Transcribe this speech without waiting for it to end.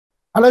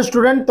Hello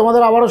student,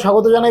 তোমাদের আবারও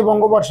স্বাগত জানাই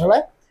বঙ্গ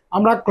পাঠশালায়।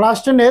 আমরা ক্লাস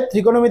 10-এ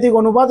ত্রিকোণমিতিক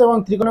অনুপাত এবং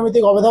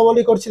ত্রিকোণমিতিক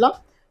অভেদাবলী করছিলাম।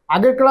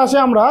 আগের ক্লাসে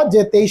আমরা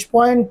যে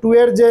 23.2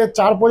 এর যে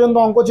 4 পর্যন্ত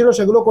অঙ্ক ছিল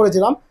সেগুলো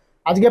করেছিলাম।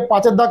 আজকে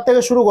 5-এর দাগ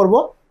থেকে শুরু করব।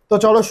 তো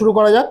চলো শুরু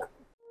করা যাক।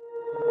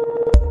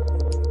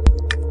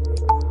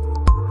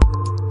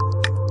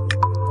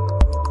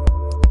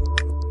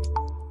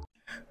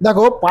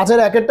 দেখো 5-এর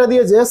একেরটা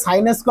দিয়েছে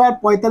sine square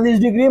 45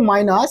 degree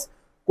minus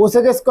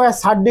cosec square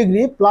 60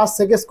 degree plus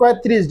sec square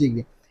 30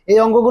 degree. এই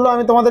অঙ্কগুলো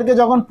আমি তোমাদেরকে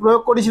যখন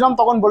প্রয়োগ করেছিলাম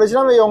তখন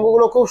বলেছিলাম এই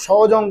অঙ্কগুলো খুব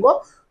সহজ অঙ্ক,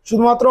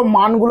 শুধুমাত্র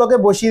মানগুলোকে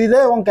বসিয়ে দিলে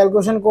এবং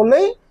ক্যালকুলেশন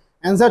করলেই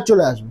অ্যান্সার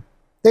চলে আসবে।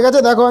 ঠিক আছে,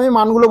 দেখো আমি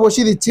মানগুলো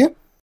বসিয়ে দিচ্ছি।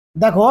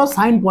 দেখো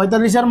সাইন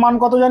 45-এর মান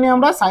কত জানি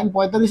আমরা? সাইন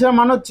 45-এর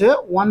মান হচ্ছে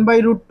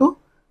 1/√2,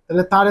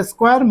 তাহলে তার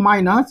স্কোয়ার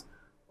মাইনাস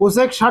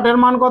কোসেক 60-এর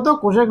মান কত?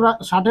 কোসেক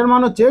 60-এর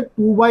মান হচ্ছে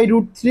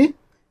 2/√3,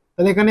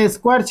 তাহলে এখানে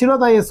স্কোয়ার ছিল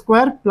তাই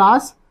স্কোয়ার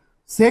প্লাস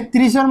সেক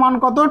 30-এর মান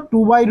কত?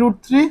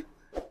 2/√3,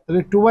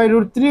 তাহলে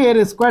 2/√3 এর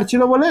স্কোয়ার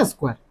ছিল বলে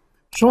স্কোয়ার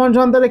সমান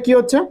সমান। তাহলে কি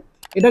হচ্ছে?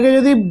 এটাকে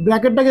যদি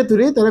ব্র্যাকেটটাকে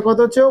তুলি তাহলে কত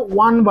হচ্ছে?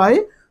 1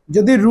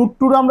 যদি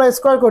 √2 আমরা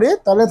স্কোয়ার করি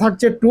তাহলে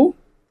থাকছে 2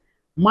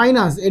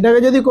 মাইনাস এটাকে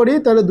যদি করি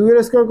তাহলে 2 এর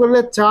স্কোয়ার করলে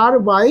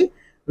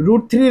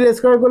 4/√3 এর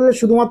স্কোয়ার করলে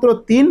শুধুমাত্র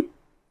 3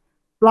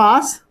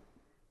 প্লাস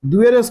 2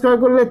 এর স্কোয়ার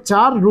করলে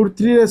 4,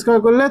 √3 এর স্কোয়ার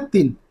করলে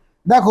 3।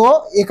 দেখো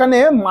এখানে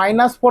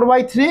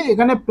 -4/3,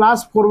 এখানে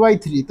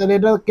 +4/3, তাহলে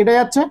এটা কেটে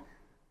যাচ্ছে,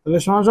 তাহলে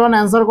সমান সমান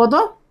অ্যান্সার কত?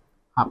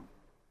 হাফ।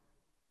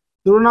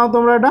 তুলে নাও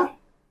তোমরা এটা।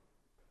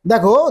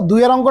 দেখো 2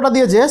 এর অঙ্কটা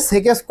দিয়েছে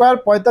sec square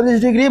 45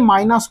 degree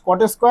minus cot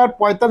square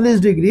 45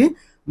 degree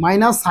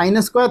minus sine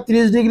square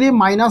 30 degree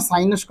minus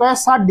sine square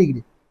 60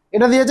 degree.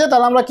 এটা দিয়েছে,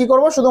 তাহলে আমরা কি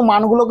করব? শুধু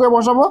মানগুলোকে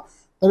বসাবো।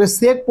 তাহলে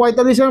সেক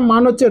 45-এর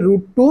মান হচ্ছে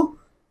 √2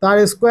 তার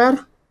স্কোয়ার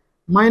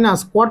মাইনাস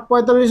কট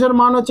 45-এর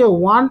মান হচ্ছে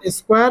 1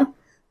 স্কোয়ার,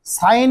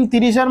 সাইন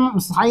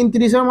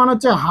 30-এর মান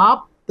হচ্ছে হাফ,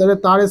 তাহলে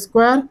তার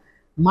স্কোয়ার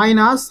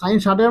মাইনাস সাইন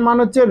 60-এর মান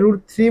হচ্ছে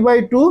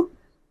 √3/2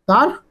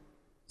 তার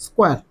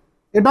স্কোয়ার।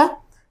 এটা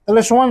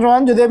তাহলে সমান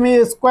সমান যদি আমি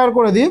স্কোয়ার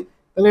করে দিই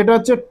তাহলে এটা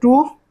হচ্ছে 2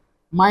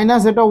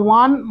 মাইনাস এটা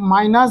 1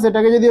 মাইনাস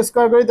এটাকে যদি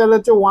স্কোয়ার করি তাহলে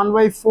হচ্ছে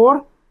 1/4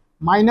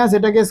 মাইনাস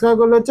এটাকে স্কোয়ার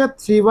করলে হচ্ছে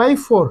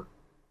 3/4।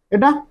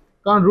 এটা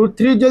কারণ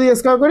 √3 যদি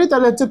স্কোয়ার করি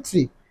তাহলে হচ্ছে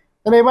 3।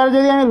 তাহলে এবারে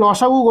যদি আমি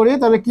লসাগু করি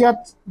তাহলে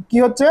কি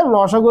হচ্ছে?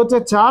 লসাগু হচ্ছে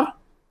 4।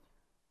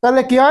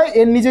 তাহলে কি হয়?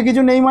 এর নিচে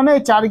কিছু নেই মানে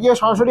 4 গিয়ে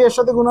সরাসরি এর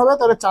সাথে গুণ হবে,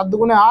 তাহলে 4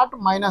 দুগুণে 8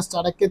 মাইনাস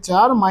 4 একে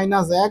 4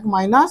 মাইনাস 1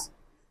 মাইনাস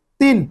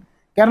 3।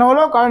 কেন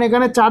হলো? কারণ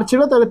এখানে 4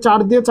 ছিল, তাহলে 4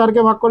 দিয়ে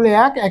 4কে ভাগ করলে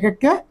 1, 1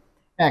 একে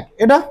 1।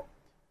 এটা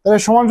তাহলে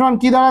সমান সমান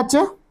কি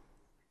দাঁড়াচ্ছে?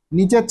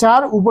 নিচে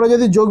 4 উপরে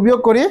যদি যোগ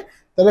বিয়োগ করি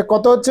তাহলে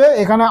কত হচ্ছে?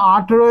 এখানে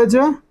 8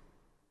 রয়েছে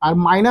আর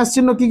মাইনাস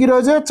চিহ্ন কি কি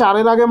রয়েছে?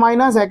 4-এর আগে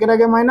মাইনাস, 1-এর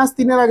আগে মাইনাস,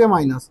 3-এর আগে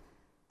মাইনাস,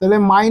 তাহলে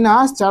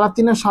মাইনাস 4 আর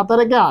 3-এর 7 আর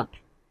একে 8,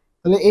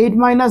 তাহলে 8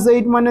 -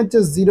 8 মানে হচ্ছে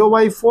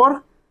 0/4,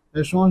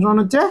 সমান সমান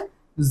হচ্ছে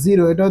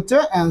 0। এটা হচ্ছে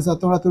অ্যান্সার,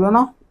 তোমরা তুলে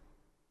নাও।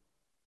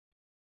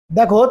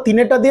 দেখো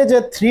 3-এরটা দিয়েছে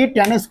 3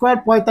 tan square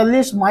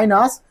 45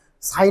 minus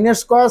sine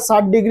square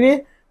 60 degree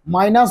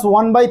minus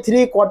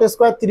 1/3 cot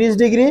square 30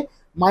 degree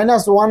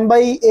minus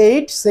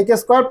 1/8 sec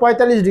square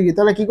 45 degree.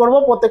 তাহলে কি করব?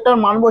 প্রত্যেকটার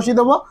মান বসিয়ে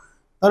দেবো।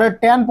 তাহলে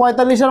tan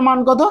 45-এর মান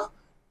কত?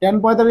 tan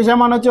 45-এর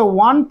মান হচ্ছে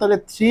 1, তাহলে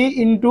 3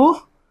 ×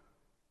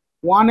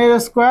 1 এর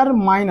স্কোয়ার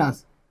মাইনাস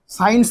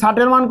সাইন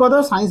 60-এর মান কত?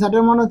 সাইন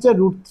 60-এর মান হচ্ছে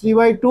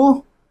 √3/2,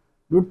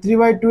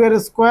 √3/2 এর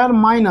স্কোয়ার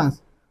মাইনাস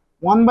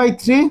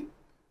 1/3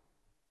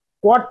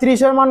 কট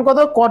 30-এর মান কত?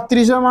 কট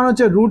 30-এর মান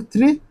হচ্ছে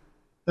 √3,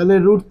 তাহলে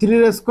 √3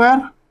 এর স্কোয়ার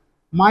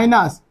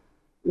মাইনাস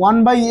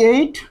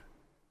 1/8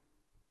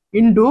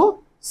 ইন্টু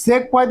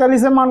সেক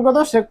 45-এর মান কত?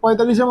 সেক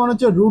 45-এর মান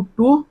হচ্ছে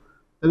 √2,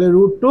 তাহলে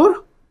 √2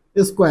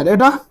 স্কোয়ার।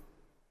 এটা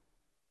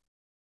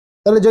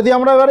তাহলে যদি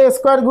আমরা এবারে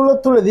স্কোয়ারগুলো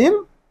তুলে দিই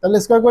তাহলে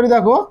স্কোয়ার করি,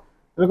 দেখো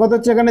তাহলে কত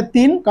হচ্ছে? এখানে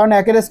 3, কারণ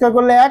 1-এর স্কোয়ার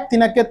করলে 1,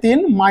 3 একে 3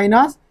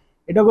 মাইনাস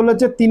এটা করলে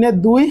হচ্ছে 3-এর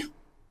 2,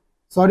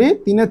 সরি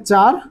 3-এর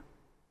 4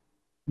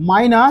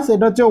 মাইনাস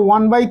এটা হচ্ছে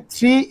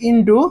 1/3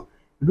 ইন্টু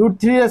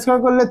 √3 এর স্কোয়ার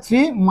করলে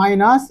 3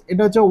 মাইনাস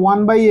এটা হচ্ছে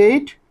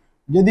 1/8,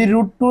 যদি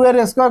 √2 এর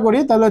স্কোয়ার করি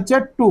তাহলে হচ্ছে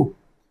 2,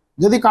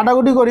 যদি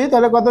কাটাকুটি করি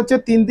তাহলে কত হচ্ছে?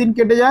 3 3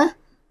 কেটে যায়,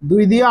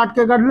 2 দিয়ে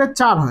 8কে কাটলে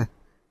 4 হয়,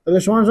 তাহলে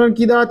সমান সমান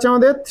কি দাঁড়াচ্ছে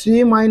আমাদের?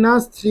 3 -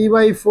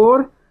 3/4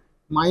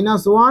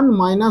 মাইনাস 1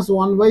 মাইনাস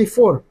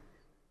 1/4।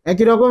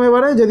 একই রকম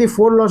এবারে যদি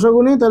 4 লসাগু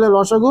নিই তাহলে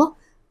লসাগু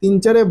 3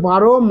 4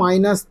 12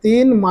 মাইনাস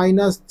 3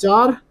 মাইনাস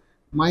 4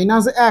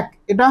 মাইনাস 1।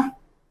 এটা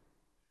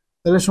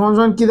তাহলে সমান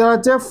সমান কি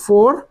দাঁড়াচ্ছে?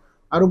 4,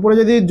 আর উপরে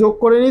যদি যোগ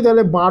করে নিই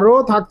তাহলে 12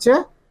 থাকছে,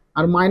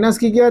 আর মাইনাস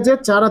কি আছে?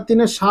 4 আর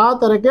 3-এ 7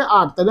 আর একে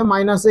 8, তাহলে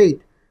 -8,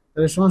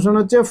 তাহলে সমান সমান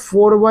হচ্ছে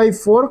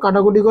 4/4,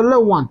 কাটাকুটি করলে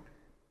 1,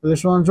 তাহলে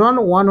সমান সমান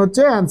 1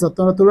 হচ্ছে অ্যান্সার।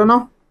 তোমরা তুলে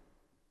নাও।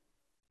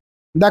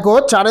 দেখো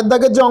 4-এর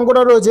দাগের যে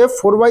অঙ্কটা রয়েছে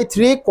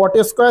 4/3 cot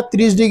square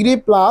 30 degree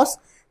plus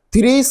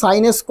 3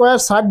 sine square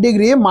 60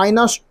 degree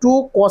minus 2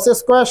 cos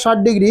square 60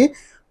 degree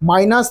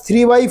minus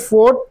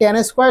 3/4 tan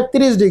square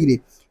 30 degree.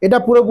 এটা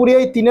পুরোপুরি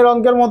এই 3-এর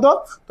অঙ্কের মতো,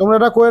 তোমরা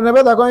এটা করে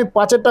নেবে। দেখো আমি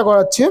 5-এরটা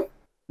করাচ্ছি।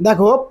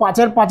 দেখো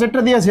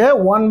 5-এরটা দিয়েছে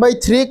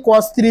 1/3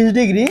 cos 30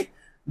 ডিগ্রি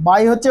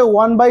বাই হচ্ছে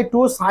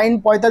 1/2 sign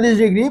 45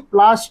 degree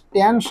plus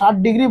tan 60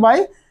 degree by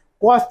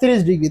cos 30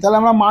 degree. তাহলে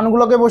আমরা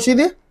মানগুলোকে বসিয়ে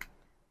দিই।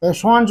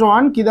 সমান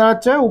সমান কি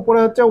দাঁড়াচ্ছে, উপরে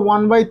হচ্ছে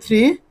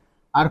 1/3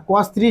 আর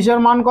cos 30 এর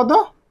মান কত,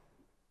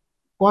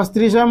 cos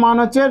 30 এর মান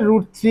হচ্ছে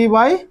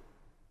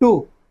 √3/2,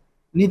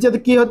 নিচে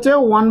কি হচ্ছে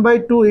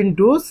 1/2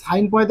 ইন্টু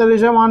sin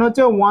 45 এর মান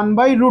হচ্ছে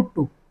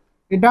 1/√2,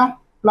 এটা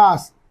প্লাস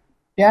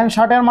tan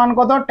 60 এর মান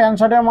কত, tan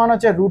 60 এর মান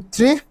হচ্ছে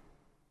 √3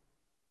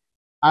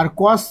 আর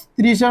cos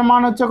 30 এর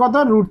মান হচ্ছে কত,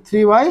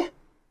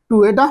 √3/2,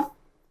 এটা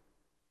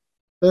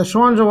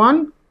সমান সমান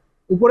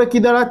উপরে কি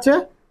দাঁড়াচ্ছে,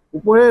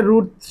 উপরে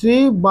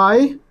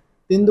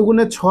 √3/3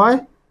 দুগুণে 6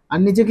 আর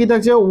নিচে কি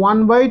থাকছে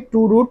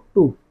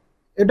 1/2√2,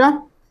 এটা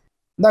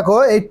দেখো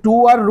এই 2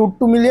 আর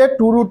 √2 মিলিয়ে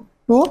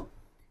 2√2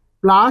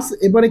 প্লাস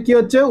এবারে কি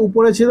হচ্ছে,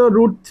 উপরে ছিল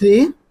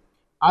 √3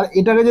 আর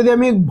এটাকে যদি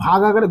আমি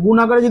ভাগ আকারে গুণ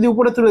আকারে যদি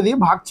উপরে তুলে দিই,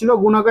 ভাগ ছিল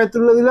গুণ আকারে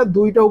তুলে দিলে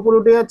 2টা উপরে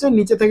উঠে যাচ্ছে,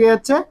 নিচে থেকে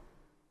যাচ্ছে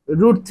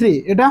 √3,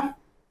 এটা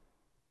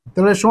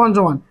তাহলে সমান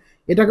সমান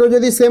এটাকেও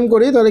যদি সেম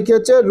করি তাহলে কি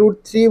হচ্ছে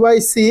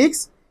 √3/6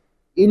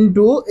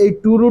 ইন্টু এই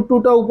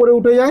 2√2টা উপরে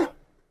উঠে যায়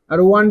আর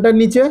 1টা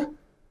নিচে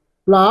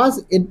প্লাস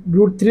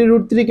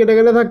 √3 কেটে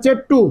গেলে থাকছে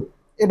 2,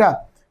 এটা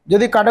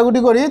যদি কাটাকুটি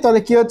করি তাহলে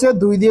কি হচ্ছে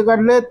 2 দিয়ে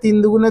কাটলে 3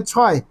 দুগুণে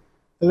 6,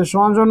 তাহলে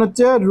সমান সমান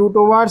হচ্ছে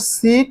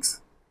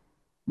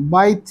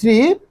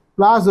 √6/3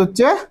 প্লাস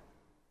হচ্ছে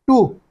 2,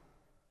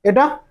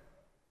 এটা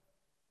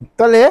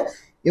তাহলে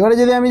এবারে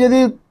যদি আমি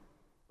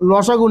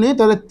লসাগু নিই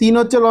তাহলে 3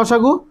 হচ্ছে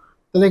লসাগু,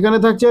 তাহলে এখানে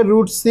থাকছে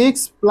 √6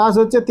 প্লাস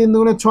হচ্ছে 3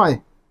 দুগুণে 6,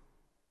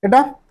 এটা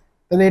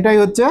তাহলে এটাই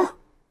হচ্ছে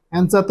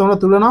অ্যান্সার, তোমরা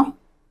তুলে নাও।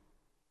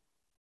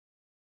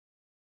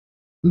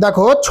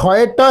 দেখো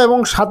 6এরটা এবং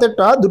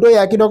 7এরটা দুটোই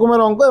একই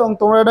রকমের অঙ্ক এবং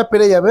তোমরা এটা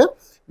পেরে যাবে।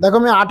 দেখো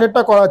আমি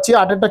 8এরটা করাচ্ছি,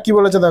 8এরটা কি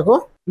বলেছে দেখো,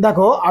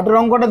 দেখো 8এর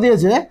অঙ্কটা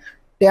দিয়েছে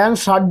tan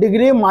 60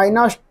 degree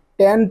minus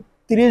tan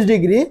 30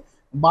 degree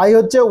by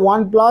হচ্ছে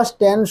 1 plus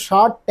tan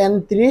 60 tan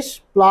 30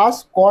 plus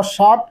cos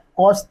 60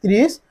 cos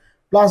 30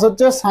 plus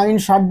হচ্ছে sin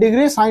 60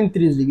 ডিগ্রি sin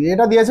 30 ডিগ্রি,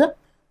 এটা দিয়েছে।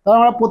 তাহলে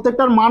আমরা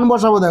প্রত্যেকটার মান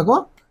বসাবো। দেখো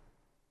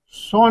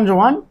সমান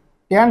সমান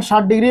tan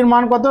 60 ডিগ্রির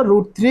মান কত,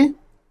 √3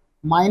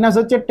 মাইনাস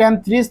হচ্ছে tan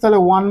 30 তাহলে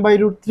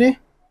 1/√3,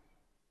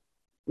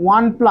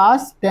 1 প্লাস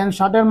tan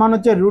 60 এর মান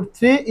হচ্ছে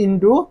 √3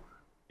 ইন্টু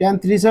tan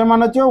 30 এর মান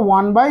হচ্ছে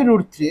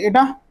 1/√3,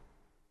 এটা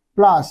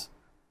প্লাস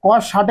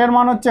cos 60 এর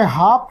মান হচ্ছে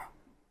হাফ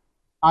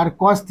আর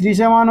cos 30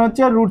 এর মান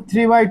হচ্ছে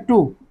 √3/2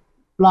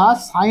 প্লাস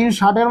sin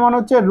 60 এর মান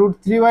হচ্ছে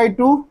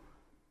 √3/2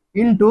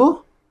 ইন্টু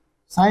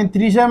sin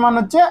 30 এর মান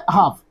হচ্ছে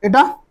হাফ,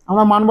 এটা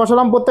আমরা মান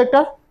বসালাম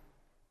প্রত্যেকটা।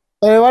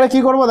 তো এবারে কি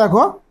করব,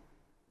 দেখো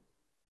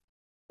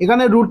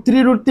এখানে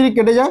 √3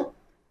 কেটে যায়,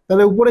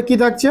 তাহলে উপরে কি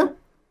থাকছে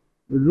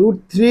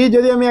 √3,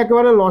 যদি আমি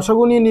একেবারে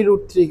লসাগু নিয়ে নিই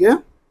 √3 কে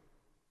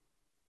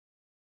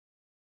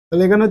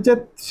তাহলে এখানে হচ্ছে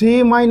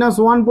 3 -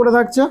 1 পড়ে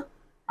থাকছে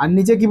আর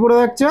নিচে কি পড়ে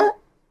থাকছে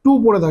 2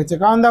 পড়ে থাকছে,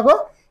 কারণ দেখো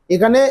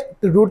এখানে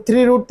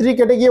 √3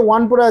 কেটে গিয়ে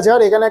 1 পড়ে আছে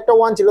আর এখানে একটা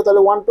 1 ছিল,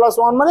 তাহলে 1 +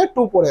 1 মানে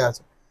 2 পড়ে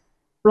আছে,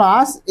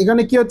 প্লাস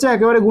এখানে কি হচ্ছে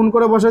একেবারে গুণ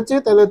করে বসাচ্ছি,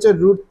 তাহলে হচ্ছে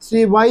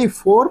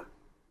 √3/4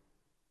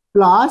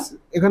 প্লাস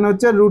এখানে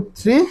হচ্ছে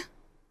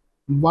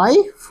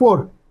 √3/4,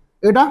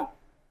 এটা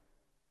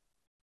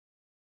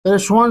তাহলে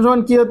সমান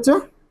সমান কি হচ্ছে,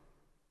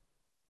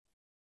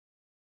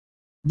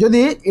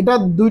 যদি এটা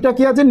দুইটা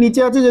কি আছে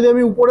নিচে আছে, যদি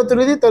আমি উপরে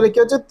তুলে দিই তাহলে কি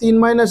হচ্ছে 3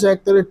 - 1,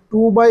 তাহলে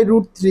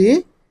 2/√3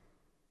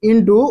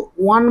 ইন্টু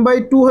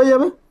 1/2 হয়ে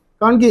যাবে,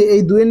 কারণ কি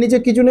এই 2 এর নিচে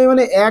কিছু নেই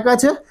মানে 1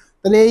 আছে,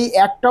 তাহলে এই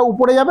একটা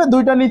উপরে যাবে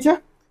দুইটা নিচে,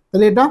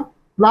 তাহলে এটা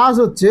প্লাস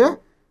হচ্ছে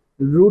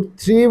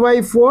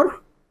 √3/4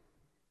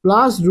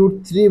 প্লাস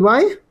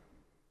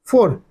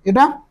 √3/4,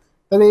 এটা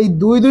তাহলে এই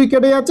 2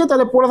 কেটে যাচ্ছে,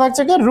 তাহলে পড়ে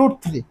থাকছে কি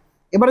 √3।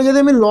 এবারে যদি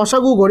আমি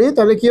লসাগু করি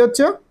তাহলে কি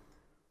হচ্ছে,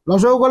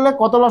 লসাগু করলে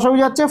কত লসাগু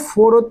যাচ্ছে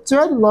 4 হচ্ছে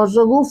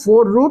লসাগু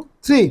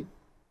 4√3,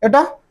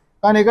 এটা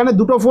কারণ এখানে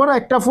দুটো 4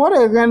 একটা 4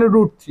 এখানে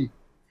 √3,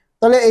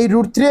 তাহলে এই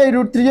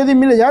 √3 যদি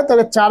মিলে যায়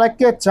তাহলে 4 ×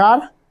 4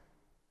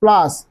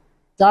 প্লাস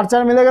 4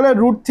 4 মিলে গেলে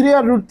 √3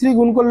 আর √3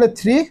 গুণ করলে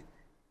 3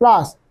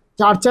 প্লাস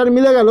 4 4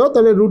 মিলে গেল,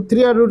 তাহলে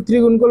 √3 আর √3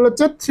 গুণ করলে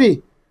হচ্ছে 3,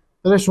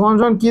 তাহলে সমান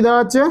সমান কি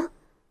দাঁড়াচ্ছে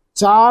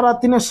 4 আর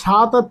 3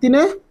 7 আর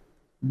 3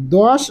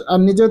 10 আর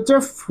নিচে হচ্ছে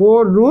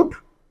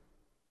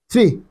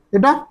 4√3,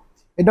 এটা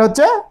এটা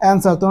হচ্ছে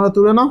অ্যান্সার, তোমরা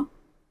তুলে নাও।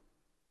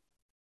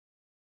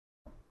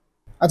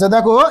 আচ্ছা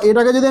দেখো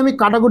এটাকে যদি আমি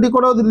কাটাকুটি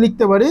করেও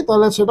লিখতে পারি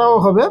তাহলে সেটাও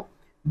হবে,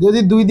 যদি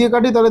 2 দিয়ে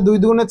কাটি তাহলে 2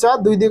 দুগুণে 4,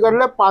 2 দিয়ে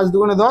কাটলে 5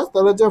 দুগুণে 10,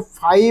 তাহলে হচ্ছে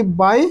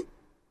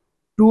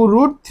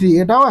 5/2√3,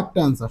 এটাও একটা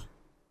অ্যান্সার।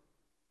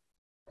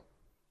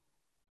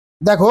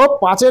 দেখো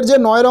 5-এর যে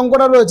 9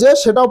 অঙ্কটা রয়েছে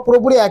সেটাও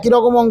পুরোপুরি একই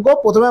রকম অঙ্ক,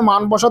 প্রথমে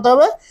মান বসাতে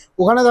হবে,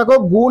 ওখানে দেখো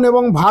গুণ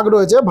এবং ভাগ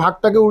রয়েছে,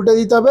 ভাগটাকে উল্টে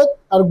দিতে হবে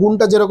আর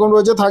গুণটা যেরকম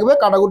রয়েছে থাকবে,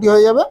 কাটাকুটি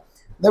হয়ে যাবে,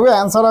 দেখবে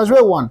অ্যান্সার আসবে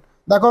 1।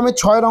 দেখো আমি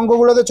 6-এর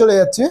অঙ্কগুলোতে চলে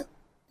যাচ্ছি।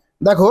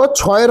 দেখো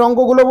 6-এর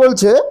অঙ্কগুলো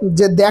বলছে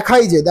যে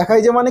দেখাই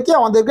যে মানে কি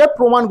আমাদেরকে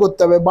প্রমাণ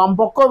করতে হবে বাম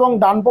পক্ষ এবং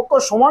ডান পক্ষ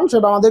সমান,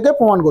 সেটা আমাদেরকে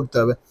প্রমাণ করতে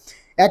হবে।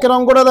 1-এর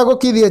অঙ্কটা দেখো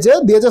কি দিয়েছে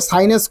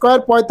sin square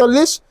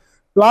 45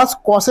 plus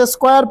cos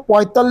square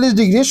 45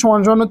 degree সমান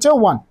সমান হচ্ছে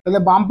 1, তাহলে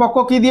বাম পক্ষ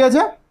কি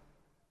দিয়েছে,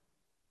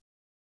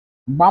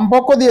 বাম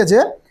পক্ষ দিয়েছে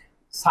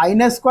sin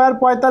square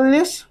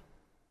 45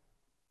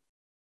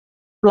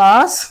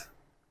 plus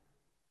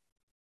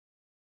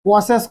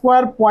cos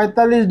square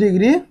 45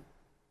 degree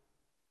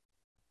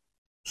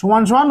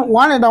সমান সমান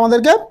 1, এটা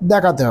আমাদেরকে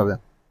দেখাতে হবে।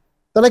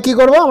 তাহলে কি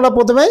করব, আমরা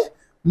প্রথমেই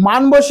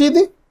মান বসিয়ে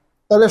দিই।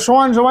 তাহলে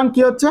সমান সমান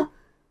কি হচ্ছে,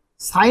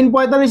 সাইন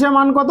 45-এর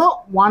মান কত,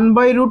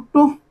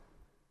 1/√2,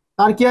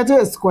 তার কি আছে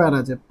স্কোয়ার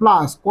আছে,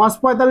 প্লাস কস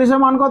 45-এর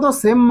মান কত,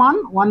 সেম মান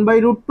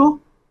 1/√2,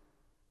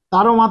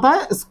 তারও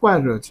মাথায় স্কোয়ার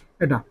রয়েছে,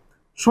 এটা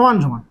সমান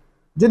সমান।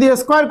 যদি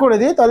স্কোয়ার করে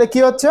দিই তাহলে কি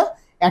হচ্ছে,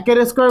 1-এর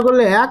স্কোয়ার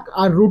করলে 1,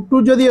 আর √2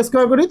 যদি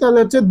স্কোয়ার করি তাহলে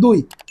হচ্ছে 2,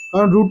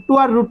 কারণ √2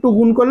 আর √2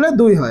 গুণ করলে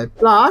 2 হয়,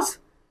 প্লাস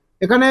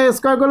এখানে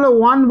স্কোয়ার করলে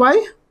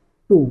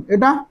 1/2,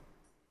 এটা।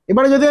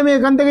 এবারে যদি আমি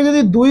এখান থেকে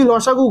যদি 2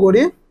 লসাগু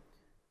করি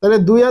তাহলে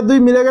 2 আর 2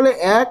 মিলে গেলে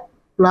 1,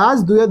 প্লাস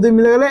 2 আর 2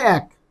 মিলে গেলে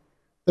 1,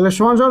 তাহলে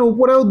সমান সমান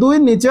উপরেও 2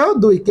 নিচেও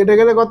 2 কেটে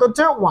গেলে কত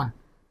হচ্ছে 1,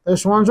 তাহলে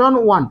সমান সমান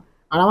 1।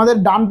 আর আমাদের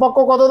ডান পক্ষ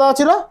কত দেওয়া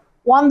ছিল,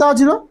 1 দেওয়া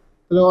ছিল,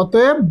 তাহলে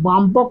অতএব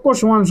বাম পক্ষ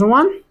সমান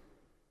সমান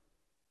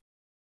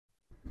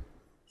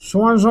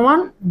সমান সমান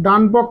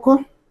ডান পক্ষ,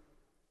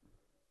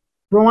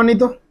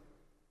 প্রমাণিত।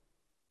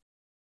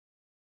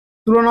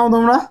 তুলে নাও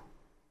তোমরা।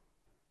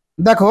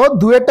 দেখো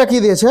দুয়েরটা কি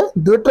দিয়েছে,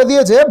 দুয়েরটা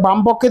দিয়েছে বাম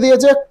পক্ষে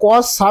দিয়েছে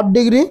কস 60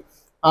 ডিগ্রি,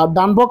 আর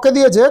ডান পক্ষে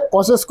দিয়েছে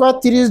cos square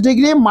 30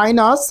 degree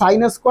minus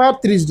sine square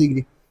 30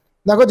 degree.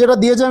 দেখো যেটা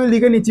দিয়েছে আমি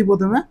লিখে নিচ্ছি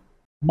প্রথমে।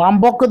 বাম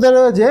পক্ষতে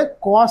রয়েছে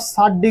কস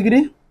 60 ডিগ্রি,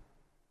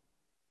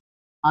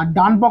 আর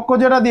ডান পক্ষ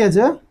যেটা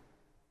দিয়েছে,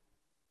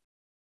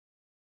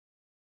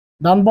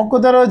 ডান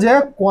পক্ষতে রয়েছে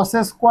কস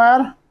স্কোয়ার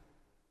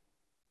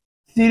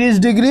 30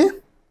 ডিগ্রি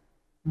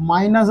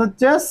মাইনাস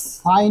হচ্ছে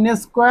সাইন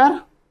স্কোয়ার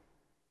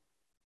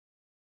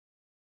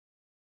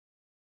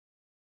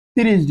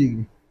 30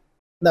 ডিগ্রি।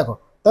 দেখো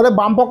তাহলে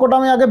বাম পক্ষটা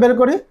আমি আগে বের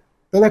করি।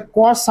 তাহলে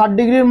কস 60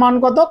 ডিগ্রির মান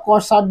কত,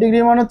 কস 60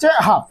 ডিগ্রির মান হচ্ছে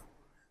হাফ,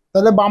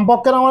 তাহলে বাম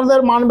পক্ষের আমাদের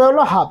মান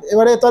বেরোলো হাফ।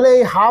 এবারে তাহলে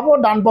এই হাফ ও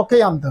ডান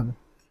পক্ষেই আনতে হবে।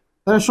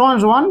 তাহলে সমান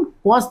সমান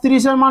কস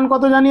 30-এর মান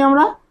কত জানি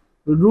আমরা,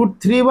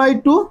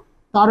 √3/2,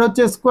 তার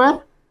হচ্ছে স্কোয়ার,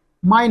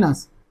 মাইনাস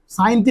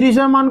সাইন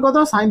 30-এর মান কত,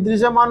 সাইন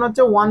 30-এর মান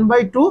হচ্ছে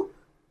 1/2,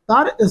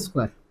 তার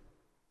স্কোয়ার,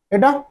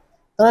 এটা।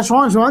 তাহলে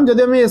সমান সমান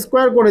যদি আমি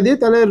স্কোয়ার করে দিই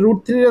তাহলে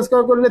 √3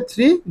 স্কোয়ার করলে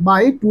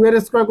 3/2 এর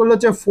স্কোয়ার করলে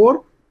হচ্ছে 4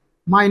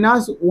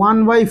 মাইনাস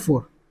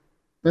 1/4,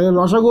 তাহলে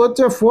লসাগু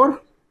হচ্ছে 4,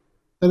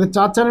 তাহলে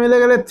 4 মিলে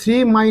গেলে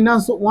 3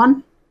 মাইনাস 1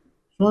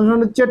 সমান সমান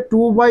হচ্ছে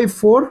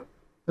 2/4,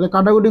 তাহলে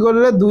কাটাকুটি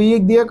করলে 2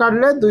 দিয়ে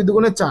কাটলে 2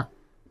 দুগুণে 4,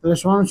 তাহলে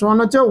সমান সমান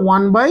হচ্ছে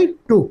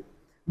 1/2।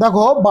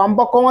 দেখো বাম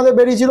পক্ষ আমাদের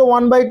বেরিয়েছিল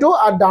 1/2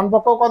 আর ডান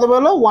পক্ষ কত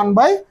বেরোলো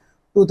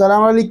 1/2, তাহলে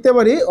আমরা লিখতে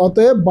পারি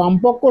অতএব বাম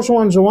পক্ষ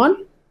সমান সমান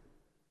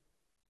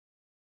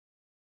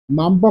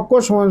বাম পক্ষ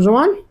সমান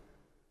সমান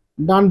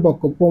ডান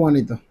পক্ষ,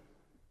 প্রমাণিত।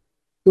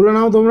 তুলে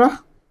নাও তোমরা।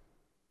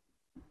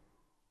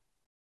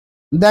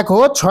 দেখো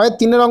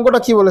 6-3-এর অঙ্কটা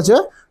কি বলেছে,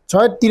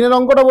 6-3-এর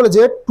অঙ্কটা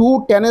বলেছে 2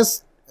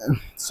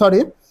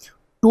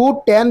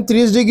 tan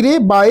 30 degree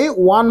by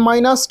 1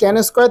 minus tan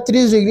square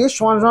 30 degree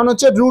সমান সমান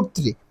হচ্ছে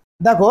 √3।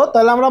 দেখো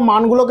তাহলে আমরা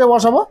মানগুলোকে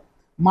বসাবো,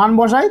 মান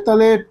বসাই।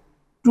 তাহলে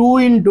 2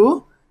 ইন্টু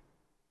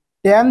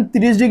tan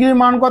 30 ডিগ্রির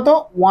মান কত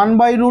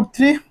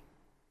 1/√3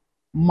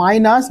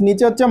 মাইনাস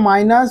নিচে হচ্ছে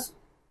মাইনাস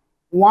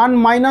 1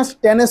 মাইনাস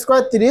tan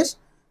স্কোয়ার 30,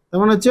 তার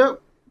মানে হচ্ছে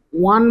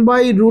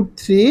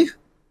 1/√3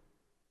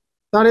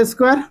 তার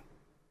স্কোয়ার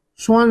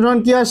সমান সমান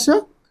কি আসছে,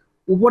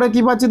 উপরে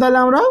কি পাচ্ছি, তাহলে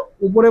আমরা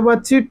উপরে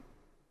পাচ্ছি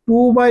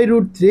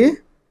 2/√3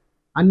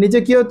 আর নিচে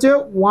কি হচ্ছে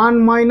 1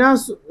 মাইনাস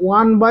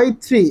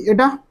 1/3,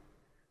 এটা।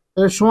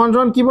 তাহলে সমান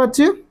সমান কি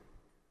পাচ্ছি,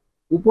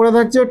 উপরে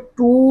থাকছে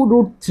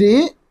 2√3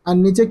 আর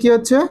নিচে কি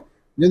হচ্ছে,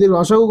 যদি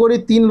লসাগু করি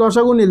 3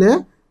 লসাগু নিলে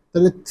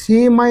তাহলে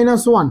 3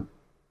 মাইনাস 1,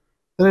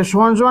 তাহলে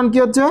সমান সমান কি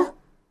হচ্ছে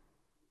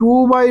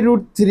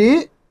 2/√3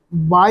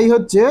 বাই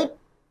হচ্ছে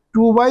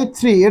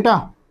 2/3, এটা।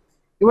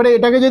 এবারে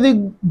এটাকে যদি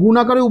গুণ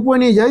আকারে উপরে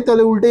নিয়ে যাই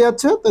তাহলে উল্টে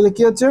যাচ্ছে, তাহলে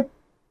কি হচ্ছে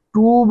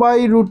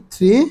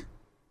 2/√3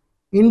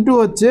 ইন্টু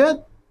হচ্ছে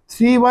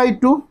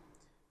 3/2,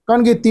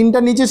 কারণ কি 3টা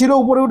নিচে ছিল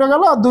উপরে উঠে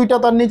গেল আর 2টা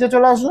তার নিচে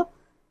চলে আসলো,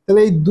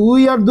 তাহলে এই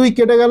 2 আর 2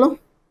 কেটে গেল,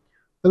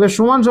 তাহলে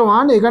সমান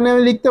সমান এখানে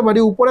আমি লিখতে পারি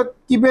উপরে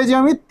কি পেয়েছি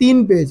আমি 3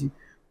 পেয়েছি,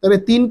 তাহলে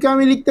 3কে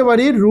আমি লিখতে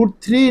পারি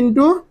 √3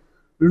 ইন্টু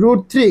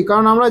 √3,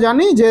 কারণ আমরা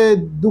জানি যে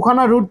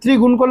দুখানা √3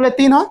 গুণ করলে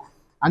 3 হয়,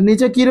 আর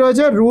নিচে কি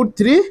রয়েছে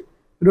 √3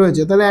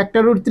 রয়েছে, তাহলে একটা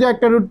 √3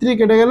 একটা √3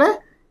 কেটে গেলে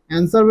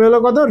অ্যান্সার বেরোলো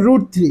কত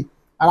 √3।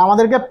 আর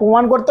আমাদেরকে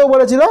প্রমাণ করতেও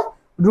বলেছিল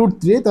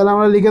 √3, তাহলে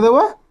আমরা লিখে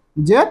দেবো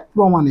যে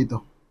প্রমাণিত।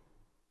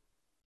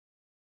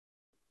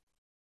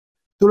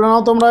 তুলে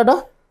নাও তোমরা এটা।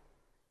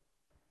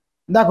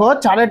 দেখো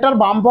 4-এরটার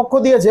বাম পক্ষ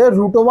দিয়েছে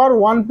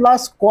 √1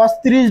 plus cos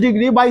 30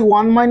 degree by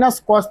 1 minus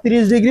cos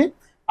 30 degree,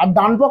 আর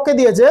ডান পক্ষে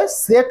দিয়েছে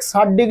sec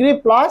 60 degree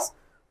plus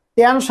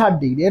tan 60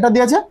 degree, এটা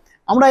দিয়েছে।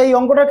 আমরা এই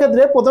অঙ্কটার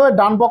ক্ষেত্রে প্রথমে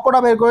ডান পক্ষটা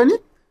বের করে নিই।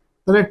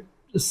 তাহলে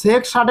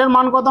sec 60-এর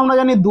মান কত আমরা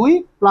জানি 2,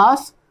 প্লাস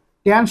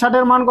tan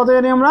 60-এর মান কত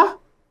জানি আমরা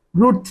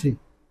 √3,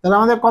 তাহলে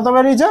আমাদের কত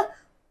বেরিয়েছে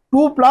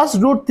 2 প্লাস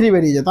 √3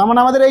 বেরিয়েছে, তার মানে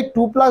আমাদের এই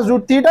 2 প্লাস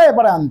 √3টা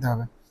এবারে আনতে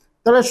হবে।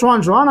 তাহলে সমান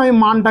সমান আমি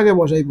মানটাকে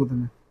বসাই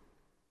প্রথমে,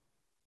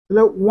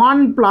 তাহলে 1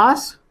 প্লাস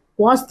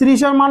cos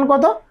 30-এর মান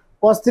কত,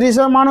 cos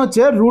 30-এর মান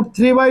হচ্ছে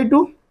 √3/2,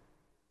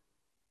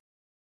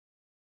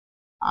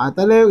 আর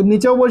তাহলে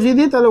নিচেও বসিয়ে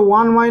দিই, তাহলে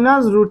 1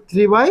 মাইনাস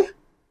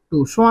 √3/2, টু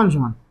সমান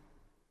সমান,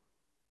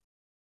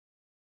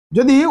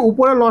 যদি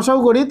উপরে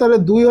লসাগু করি তাহলে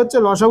 2 হচ্ছে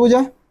লসাগু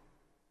যায়,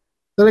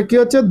 তাহলে কি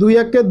হচ্ছে 2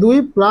 একে 2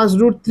 প্লাস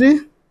রুট 3,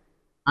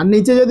 আর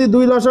নিচে যদি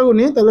 2 লসাগু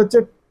নিই তাহলে হচ্ছে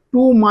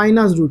 2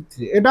 মাইনাস রুট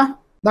 3। এটা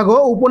দেখো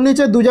উপর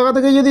নিচে দু জায়গা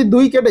থেকে যদি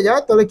 2 কেটে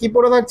যায় তাহলে কি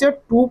পড়ে থাকছে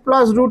 2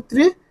 প্লাস রুট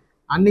 3,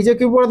 আর নিচে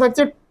কি পড়ে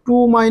থাকছে 2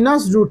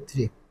 মাইনাস রুট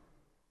 3।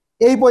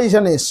 এই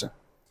পজিশনে এসছে,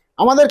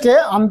 আমাদেরকে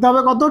আনতে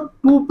হবে কত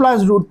 2 প্লাস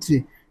রুট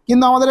 3,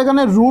 কিন্তু আমাদের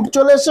এখানে রুট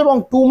চলে এসছে এবং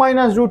 2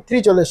 মাইনাস রুট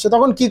 3 চলে এসছে।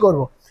 তখন কি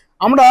করব,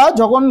 আমরা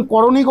যখন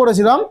করণী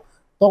করেছিলাম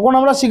তখন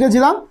আমরা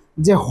শিখেছিলাম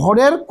যে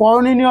হরের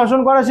করণী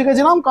নিরসন করা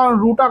শিখেছিলাম, কারণ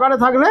রুট আকারে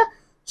থাকলে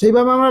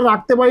সেইভাবে আমরা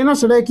রাখতে পারি না,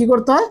 সেটাকে কি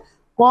করতে হয়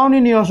করণী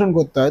নিরসন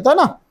করতে হয়, তাই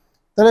না?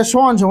 তাহলে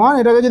সমান সমান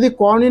এটাকে যদি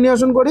করণী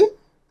নিরসন করি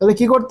তাহলে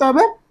কি করতে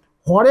হবে,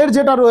 হরের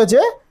যেটা রয়েছে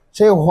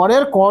সেই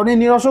হরের করণী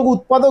নিরসক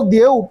উৎপাদক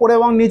দিয়ে উপরে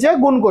এবং নিচে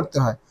গুণ করতে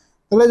হয়।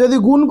 তাহলে যদি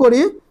গুণ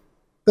করি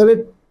তাহলে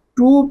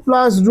 2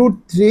 প্লাস রুট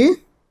 3,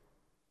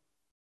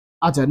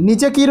 আচ্ছা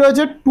নিচে কি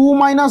রয়েছে 2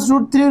 মাইনাস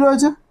রুট 3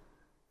 রয়েছে,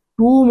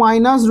 2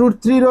 মাইনাস রুট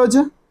 3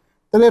 রয়েছে,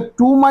 তাহলে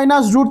 2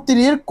 মাইনাস রুট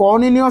 3 এর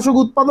করণী নিরসক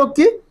উৎপাদক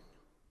কি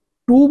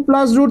 2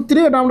 প্লাস রুট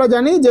 3। এটা আমরা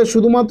জানি যে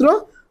শুধুমাত্র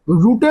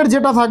রুটের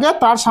যেটা থাকে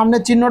তার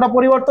সামনের চিহ্নটা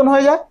পরিবর্তন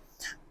হয়ে যায়।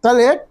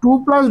 তাহলে 2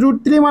 প্লাস রুট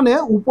 3 মানে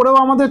উপরেও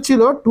আমাদের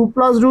ছিল 2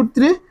 প্লাস রুট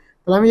 3,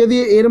 তাহলে আমি যদি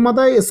এর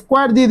মাথায়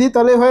স্কোয়ার দিয়ে দিই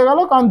তাহলে হয়ে গেল,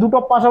 কারণ দুটো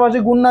পাশাপাশি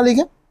গুণ না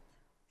লিখে।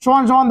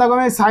 সমান সমান দেখো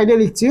আমি সাইডে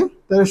লিখছি,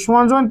 তাহলে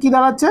সমান সমান কি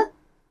দাঁড়াচ্ছে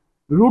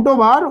রুট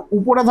ওভার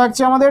উপরে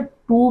থাকছে আমাদের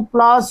 2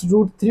 প্লাস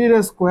রুট 3 এর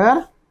স্কোয়ার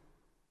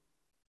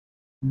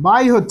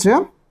বাই হচ্ছে,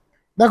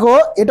 দেখো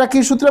এটা কি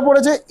সূত্রে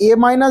পড়েছে এ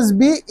minus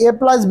B A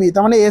plus B,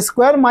 তার মানে এ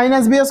স্কোয়ার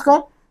মাইনাস বি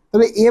স্কোয়ার।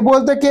 তাহলে এ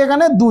বলতে কি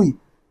এখানে 2,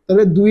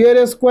 তাহলে 2 এর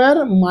স্কোয়ার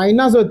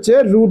মাইনাস হচ্ছে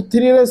রুট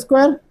 3 এর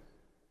স্কোয়ার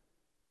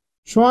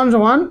সমান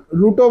সমান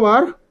রুট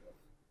ওভার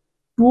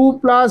 2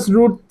 প্লাস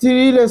রুট 3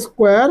 এর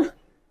স্কোয়ার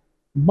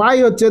বাই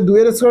হচ্ছে 2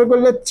 এর স্কোয়ার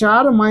করলে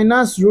 4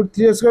 মাইনাস রুট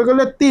 3 এর স্কোয়ার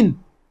করলে 3।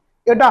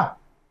 এটা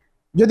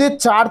যদি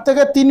 4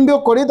 থেকে 3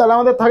 বিয়োগ করি তাহলে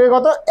আমাদের থাকে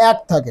কত 1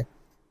 থাকে,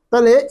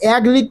 তাহলে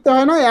 1 লিখতে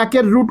হয় না, 1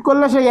 এর রুট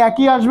করলে সেই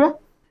একই আসবে।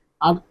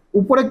 আর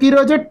উপরে কি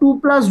রয়েছে 2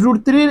 প্লাস রুট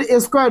 3 এর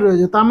স্কোয়ার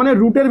রয়েছে, তার মানে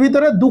রুটের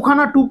ভিতরে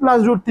দুখানা 2 প্লাস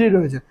রুট 3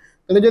 রয়েছে,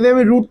 তাহলে যদি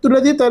আমি রুট তুলে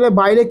দিই তাহলে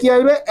বাইরে কি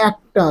আসবে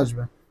একটা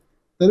আসবে,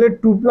 তাহলে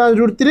 2 প্লাস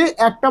রুট 3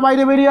 একটা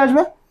বাইরে বেরিয়ে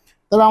আসবে।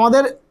 তাহলে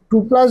আমাদের 2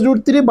 প্লাস রুট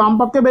 3 বাম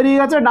পক্ষে বেরিয়ে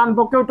গেছে, ডান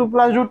পক্ষেও 2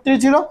 প্লাস রুট 3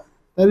 ছিল,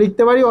 তাহলে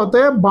লিখতে পারি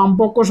অতএব বাম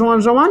পক্ষ সমান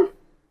সমান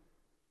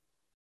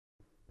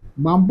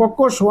বাম পক্ষ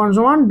সমান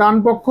সমান ডান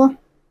পক্ষ।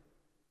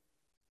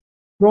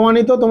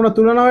 প্রমাণিত, তোমরা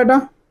তুলে নাও এটা।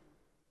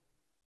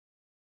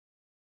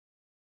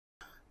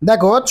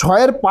 দেখো 6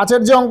 এর 5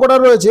 এর যে অঙ্কটা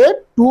রয়েছে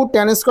 2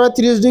 tan square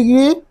 30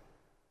 degree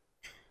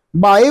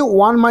by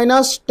 1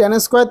 minus tan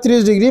square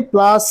 30 degree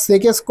plus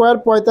sec square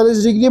 45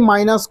 degree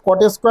minus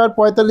cot square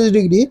 45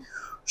 degree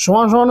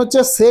সমান সমান হচ্ছে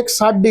sec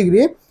 60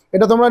 ডিগ্রি।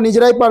 এটা তোমরা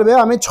নিজেরাই পারবে,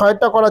 আমি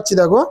 6টা করাচ্ছি।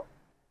 দেখো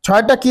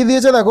 6টা কি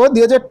দিয়েছে, দেখো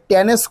দিয়েছে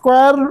tan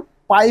square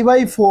pi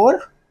by 4,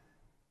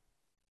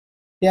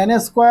 tan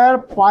square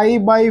pi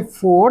by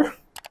 4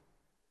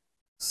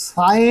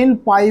 sine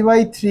pi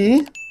by 3,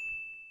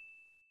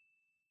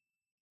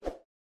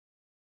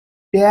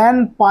 tan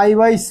pi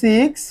by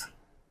 6,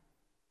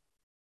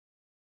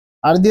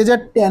 আর দিয়েছে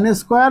tan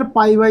স্কোয়ার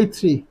পাই বাই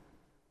 3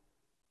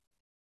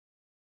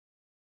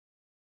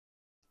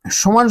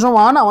 সমান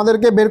সমান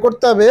আমাদেরকে বের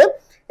করতে হবে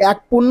 1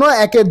 পূর্ণ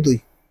 1 এর 2।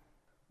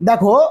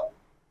 দেখো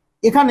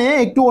এখানে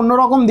একটু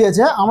অন্যরকম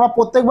দিয়েছে, আমরা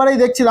প্রত্যেকবারই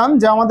দেখছিলাম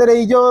যে আমাদের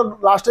এই যে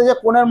লাস্টে যে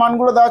কোণের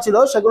মানগুলো দেওয়া ছিল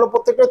সেগুলো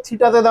প্রত্যেকটা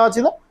থিটাতে দেওয়া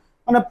ছিল,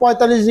 মানে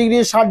 45 ডিগ্রি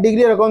 60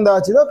 ডিগ্রি এরকম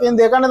দেওয়া ছিল, কিন্তু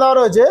এখানে দেওয়া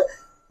রয়েছে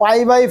pi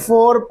by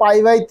 4 pi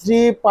by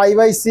 3 pi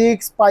by 6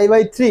 pi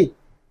by 3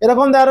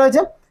 এরকম দেওয়া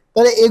রয়েছে।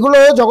 তাহলে এগুলো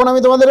যখন আমি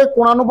তোমাদের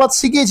কোণানুপাত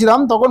শিখিয়েছিলাম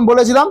তখন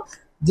বলেছিলাম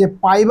যে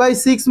পাই বাই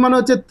 6 মানে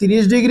হচ্ছে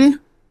 30 ডিগ্রি,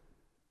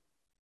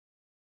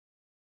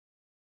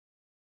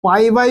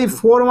 পাই বাই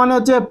 4 মানে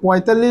হচ্ছে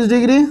 45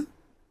 ডিগ্রি,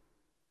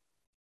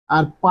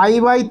 আর পাই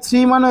বাই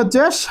 3 মানে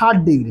হচ্ছে 60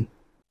 ডিগ্রি।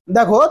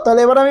 দেখো তাহলে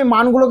এবার আমি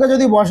মানগুলোকে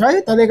যদি বসাই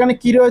তাহলে এখানে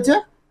কি রয়েছে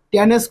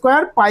tan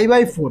স্কোয়ার পাই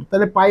বাই 4,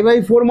 তাহলে পাই বাই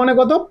 4 মানে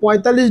কত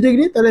 45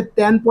 ডিগ্রি, তাহলে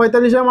tan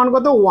 45 এর মান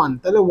কত 1,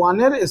 তাহলে 1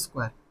 এর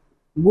স্কোয়ার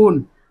গুণ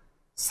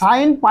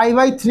সাইন পাই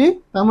বাই 3,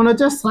 তার মানে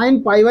হচ্ছে সাইন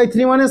পাই বাই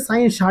 3 মানে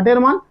সাইন 60 এর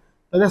মান,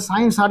 তাহলে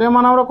সাইন 60 এর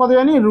মান আমরা কত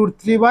জানি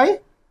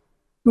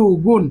 √3/2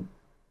 গুণ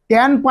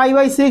tan পাই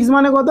বাই 6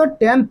 মানে কত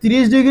tan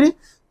 30 ডিগ্রি,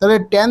 তাহলে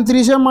tan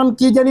 30 এর মান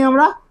কি জানি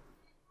আমরা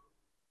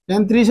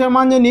tan 30 এর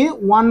মান জানি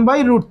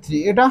 1/√3,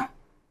 এটা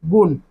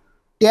গুণ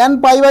tan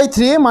পাই বাই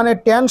 3 মানে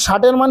tan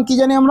 60 এর মান কি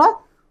জানি আমরা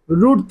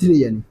 √3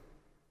 জানি,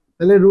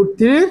 তাহলে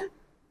 √3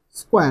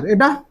 স্কোয়ার।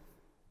 এটা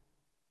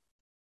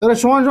তাহলে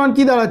সমান সমান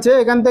কি দাঁড়াচ্ছে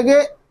এখান থেকে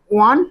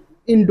 1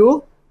 ইন্টু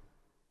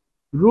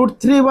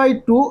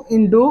 √3/2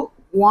 ইন্টু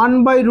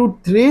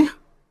 1/√3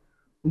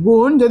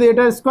 গুণ যদি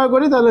এটা স্কোয়ার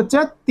করি তাহলে হচ্ছে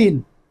 3,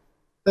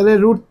 তাহলে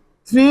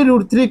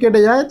 √3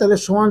 কেটে যায়, তাহলে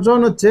সমান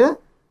সমান হচ্ছে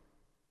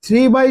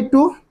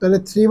 3/2, তাহলে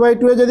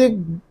 3/2 এ যদি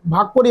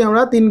ভাগ করি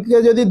আমরা 3কে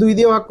যদি 2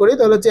 দিয়ে ভাগ করি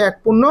তাহলে হচ্ছে 1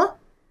 পূর্ণ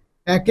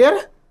 1 এর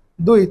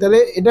 2, তাহলে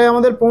এটাই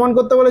আমাদের প্রমাণ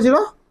করতে বলেছিল,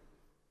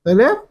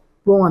 তাহলে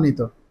প্রমাণিত।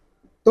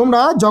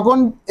 তোমরা যখন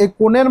এই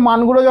কোণের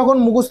মানগুলো যখন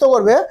মুখস্থ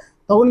করবে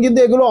তখন কিন্তু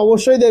এগুলো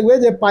অবশ্যই দেখবে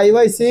যে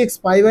π/6,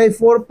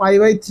 π/4,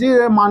 π/3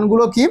 এর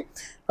মানগুলো কি,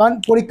 কারণ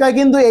পরীক্ষায়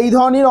কিন্তু এই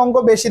ধরনের অঙ্ক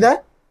বেশি দেয়।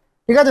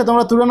 ঠিক আছে,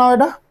 তোমরা তুলে নাও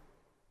এটা।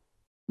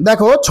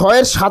 দেখো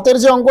 6-এর 7-এর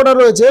যে অঙ্কটা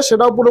রয়েছে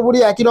সেটাও পুরোপুরি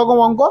একই রকম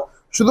অঙ্ক,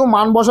 শুধু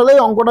মান বসালেই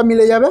অঙ্কটা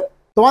মিলে যাবে।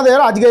 তোমাদের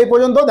আজকে এই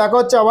পর্যন্ত, দেখা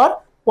হচ্ছে আবার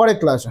পরের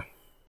ক্লাসে।